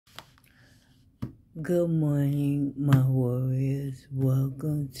Good morning, my warriors.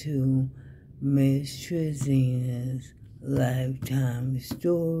 Welcome to Mz.TreZena's Lifetime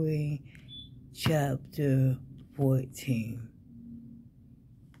Story, Chapter 14.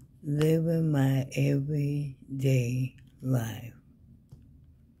 Living my everyday life.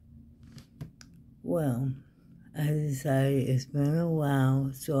 Well, I decided it's been a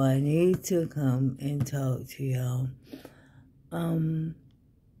while, so I need to come and talk to y'all.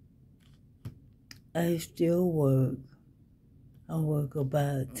 I still work. I work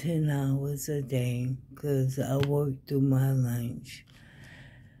about 10 hours a day because I work through my lunch.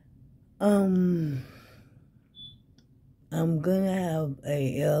 I'm gonna have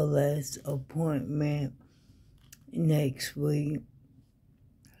a LS appointment next week,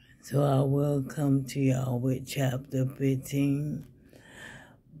 so I will come to y'all with chapter 15.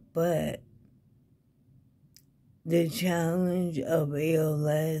 But the challenge of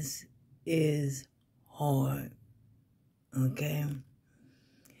ALS is hard, okay?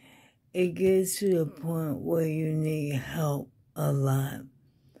 It gets to the point where you need help a lot.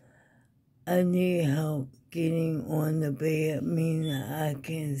 I need help getting on the bed, meaning I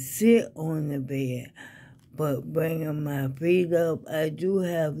can sit on the bed, but bringing my feet up, I do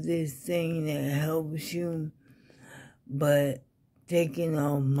have this thing that helps you, but taking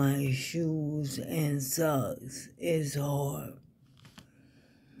off my shoes and socks is hard.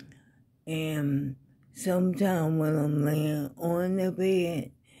 And sometimes when I'm laying on the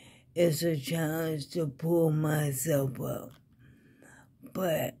bed, it's a challenge to pull myself up.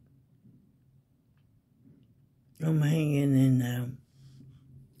 But I'm hanging in there.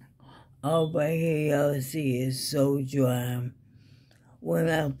 All right here y'all see is so dry. When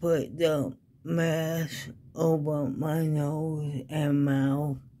I put the mask over my nose and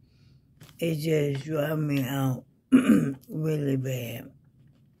mouth, it just dry me out really bad.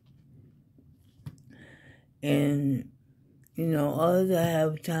 And, all I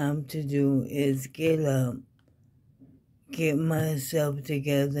have time to do is get up, get myself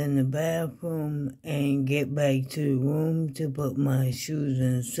together in the bathroom, and get back to the room to put my shoes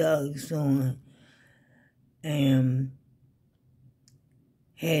and socks on, and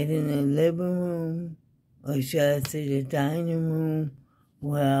head in the living room, or should I say the dining room,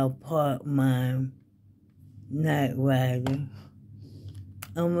 where I'll park my night rider.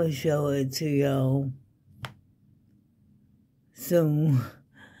 I'm going to show it to y'all soon.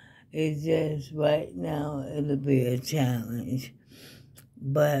 It's just right now, it'll be a challenge.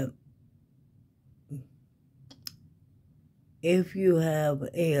 But if you have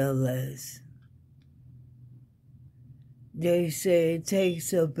ALS, they say it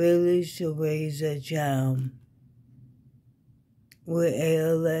takes a village to raise a child. With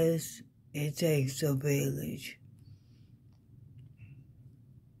ALS, it takes a village.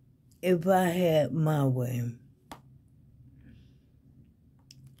 If I had my way,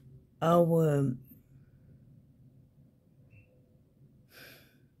 I would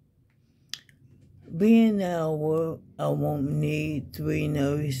being that I won't need 3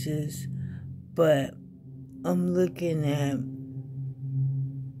 nurses, but I'm looking at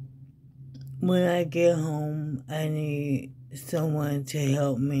when I get home, I need someone to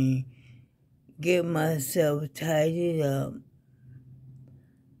help me get myself tidied up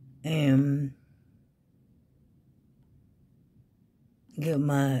and get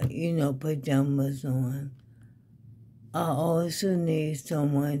my, pajamas on. I also need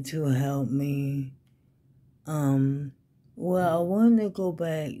someone to help me. I want to go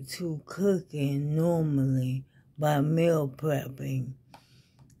back to cooking normally by meal prepping.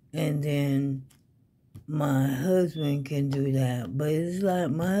 And then my husband can do that. But it's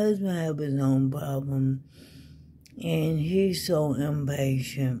like my husband has his own problem. And he's so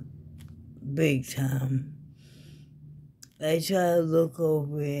impatient. Big time. I try to look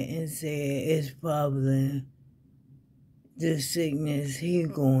over it and say it's probably the sickness he's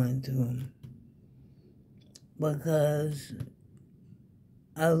going through. Because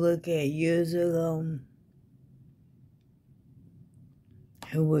I look at years ago,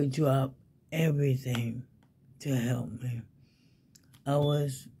 he would drop everything to help me. I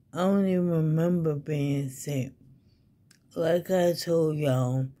don't even remember being sick. Like I told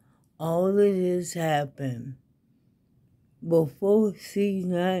y'all, all of this happened before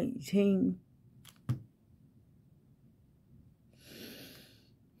C-19.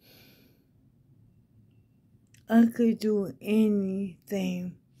 I could do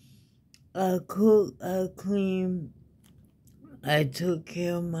anything. I cooked, I cleaned, I took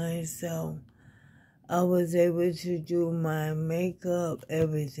care of myself. I was able to do my makeup,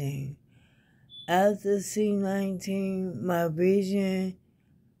 everything. After C-19, my vision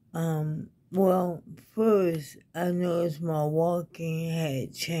Well, first, I noticed my walking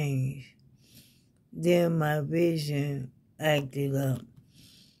had changed. Then my vision acted up.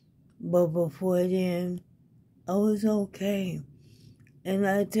 But before then, I was okay. And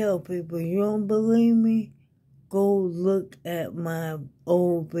I tell people, you don't believe me? Go look at my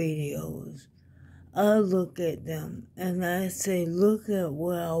old videos. I look at them and I say, look at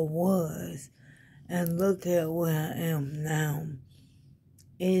where I was and look at where I am now.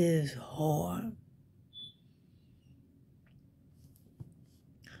 It is hard.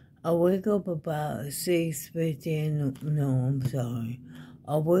 I wake up about 6:50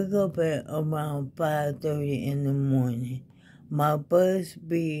 I wake up at around 5:30 in the morning. My bus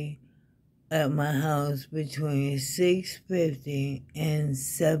be at my house between 6:50 and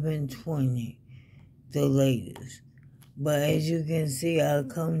 7:20, the latest. But as you can see, I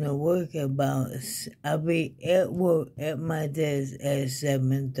come to work I'll be at work at my desk at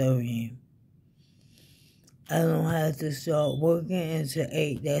 7:30. I don't have to start working until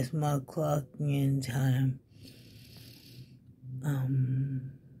 8. That's my clocking in time.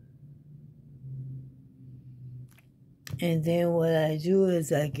 And then what I do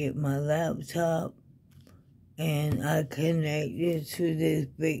is I get my laptop and I connect it to this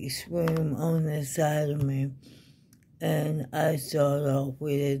big screen on the side of me. And I start off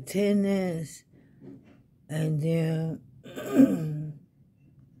with attendance, and then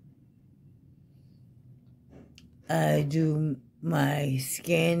I do my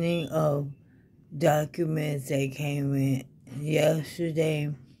scanning of documents that came in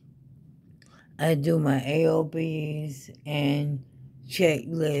yesterday. I do my AOBs and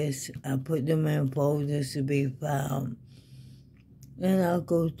checklists. I put them in folders to be filed. Then I'll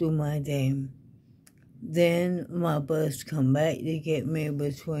go through my day. Then my bus come back to get me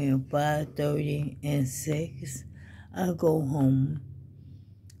between 5:30 and 6. I go home.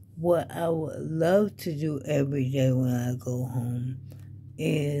 What I would love to do every day when I go home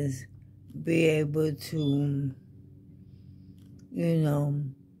is be able to,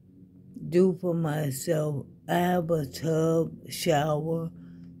 do for myself. I have a tub shower,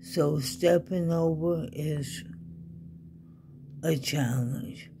 so stepping over is a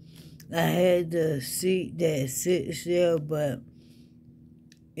challenge. I had the seat that sits there, but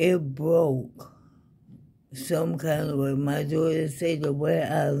it broke some kind of way. My daughter said the way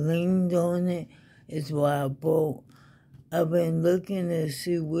I leaned on it is why I broke. I've been looking to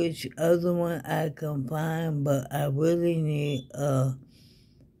see which other one I can find, but I really need a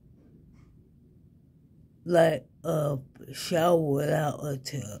shower without a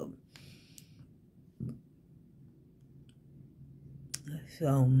tub.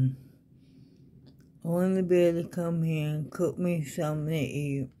 So I want to be able to come here and cook me something to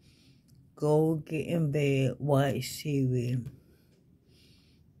eat, go get in bed, watch TV.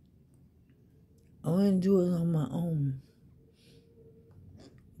 I want to do it on my own,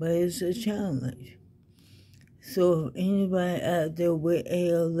 but it's a challenge. So if anybody out there with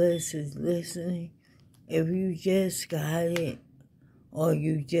ALS is listening, if you just got it or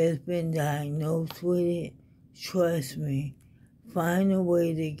you just been diagnosed with it, trust me, find a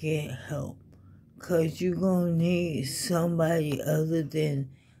way to get help. Because you're going to need somebody other than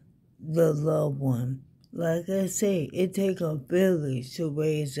the loved one. Like I say, it takes a village to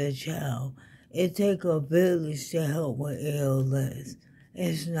raise a child. It takes a village to help with ALS.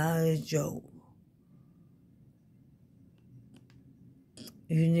 It's not a joke.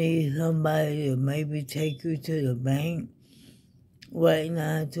 You need somebody to maybe take you to the bank. Right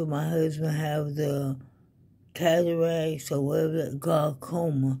now, until my husband have the cataracts or whatever,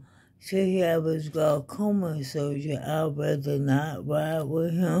 glaucoma. Should he have his glaucoma surgery, I'd rather not ride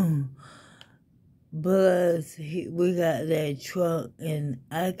with him. Plus, we got that truck, and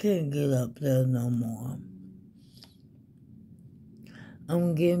I can't get up there no more.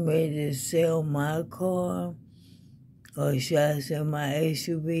 I'm getting ready to sell my car, or should I sell my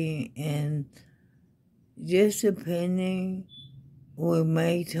SUV, and just depending, we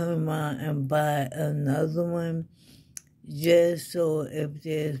may turn around and buy another one, just so if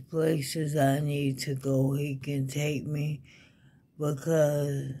there's places I need to go, he can take me,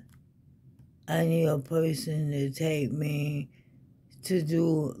 because I need a person to take me to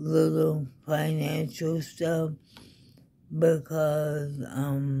do little financial stuff, because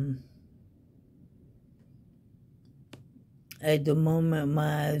at the moment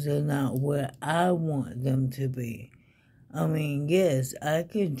my eyes are not where I want them to be. I mean, yes, I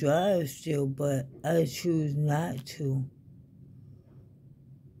can drive still, but I choose not to.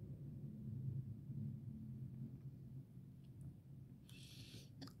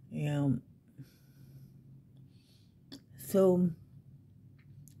 Yeah. So,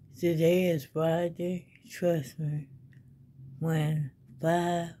 Today is Friday. Trust me, when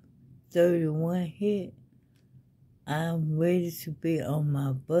 5:31 hit, I'm ready to be on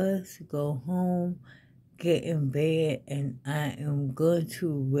my bus, go home, get in bed, and I am going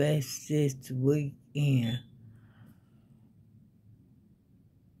to rest this weekend.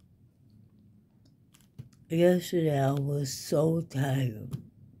 Yesterday I was so tired,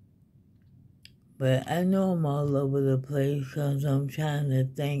 but I know I'm all over the place because I'm trying to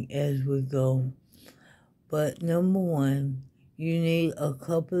think as we go. But number one, you need a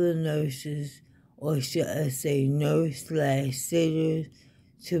couple of nurses, or should I say nurse/sitters,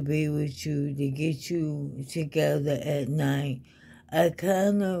 to be with you, to get you together at night. I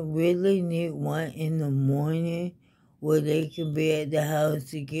kind of really need one in the morning where they can be at the house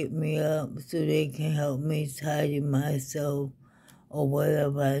to get me up so they can help me tidy myself or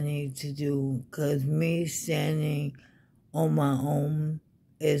whatever I need to do. Because me standing on my own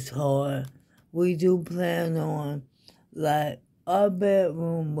is hard. We do plan on, like, our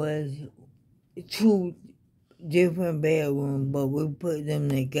bedroom was 2 different bedrooms, but we put them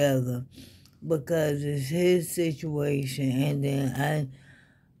together because it's his situation. And then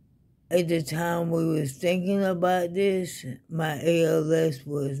at the time we was thinking about this, my ALS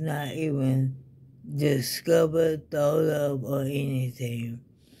was not even discovered, thought of, or anything.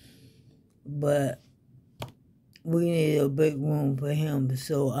 But we need a big room for him.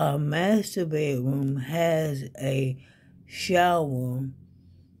 So our master bedroom has a shower,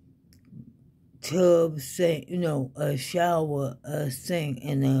 tub, sink, a shower, a sink,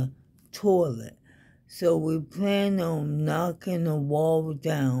 and a toilet. So we plan on knocking the wall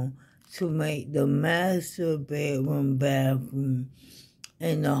down to make the master bedroom bathroom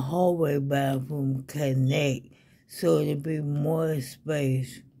and the hallway bathroom connect so it'll be more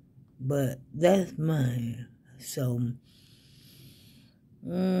space. But that's mine. So,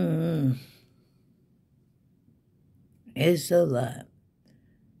 it's a lot.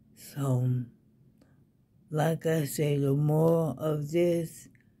 So, like I say, the moral of this,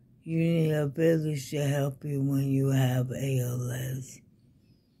 you need a village to help you when you have ALS.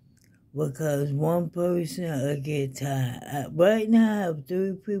 Because one person will get tired. Right now, I have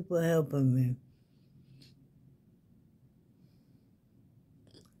 3 people helping me.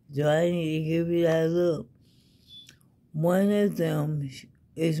 Do I need to give you that look? One of them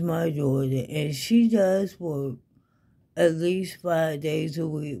is my daughter, and she does work at least 5 days a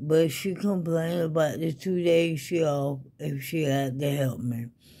week, but she complained about the 2 days she off if she had to help me.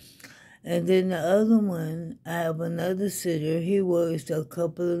 And then the other one, I have another sitter. He works a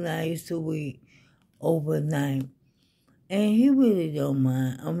couple of nights a week overnight, and he really don't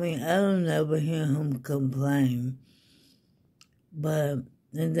mind. I mean, I don't ever hear him complain. And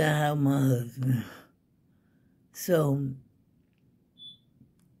then I have my husband. So,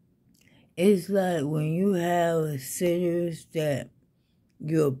 it's like when you have sitters that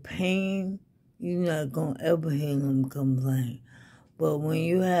you're paying, you're not going to ever hear them complain. But when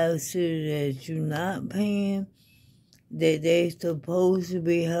you have sitters that you're not paying, that they're supposed to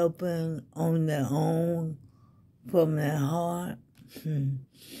be helping on their own from their heart,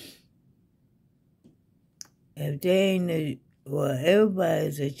 if they ain't,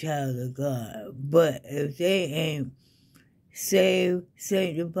 everybody's a child of God, but if they ain't saved,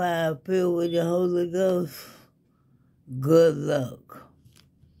 sanctified, filled with the Holy Ghost, good luck.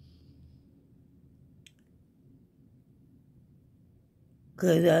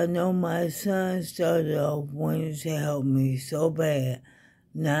 Because I know my son started off wanting to help me so bad.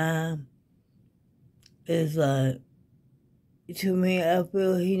 Now, it's like, to me, I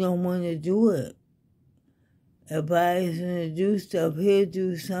feel he don't want to do it. If I ask him to do stuff, he'll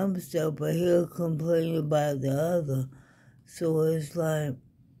do some stuff, but he'll complain about the other. So it's like,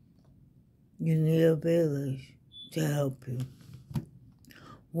 you need a village to help you.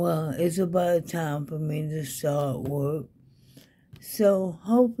 Well, it's about time for me to start work. So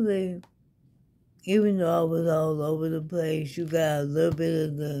hopefully, even though I was all over the place, you got a little bit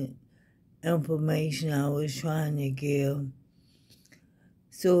of the information I was trying to give.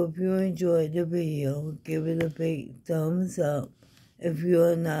 So if you enjoyed the video, give it a big thumbs up. If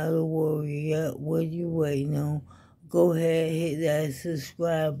you're not a warrior yet, what are you waiting on? Go ahead, hit that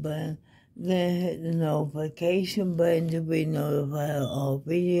subscribe button. Then hit the notification button to be notified of all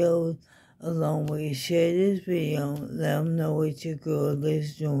videos. Along with share this video, let them know what your girl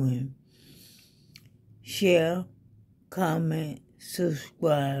is doing. Share, comment,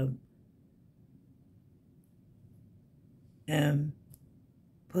 subscribe, and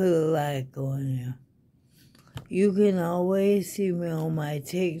put a like on there. You can always see me on my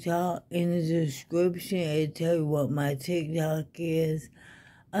TikTok. In the description, it'll tell you what my TikTok is.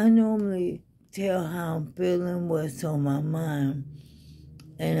 I normally tell how I'm feeling, what's on my mind,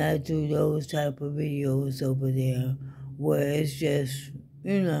 and I do those type of videos over there where it's just,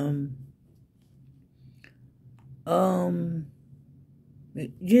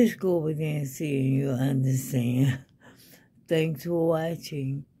 just go over there and see and you'll understand. Thanks for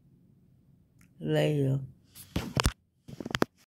watching. Later.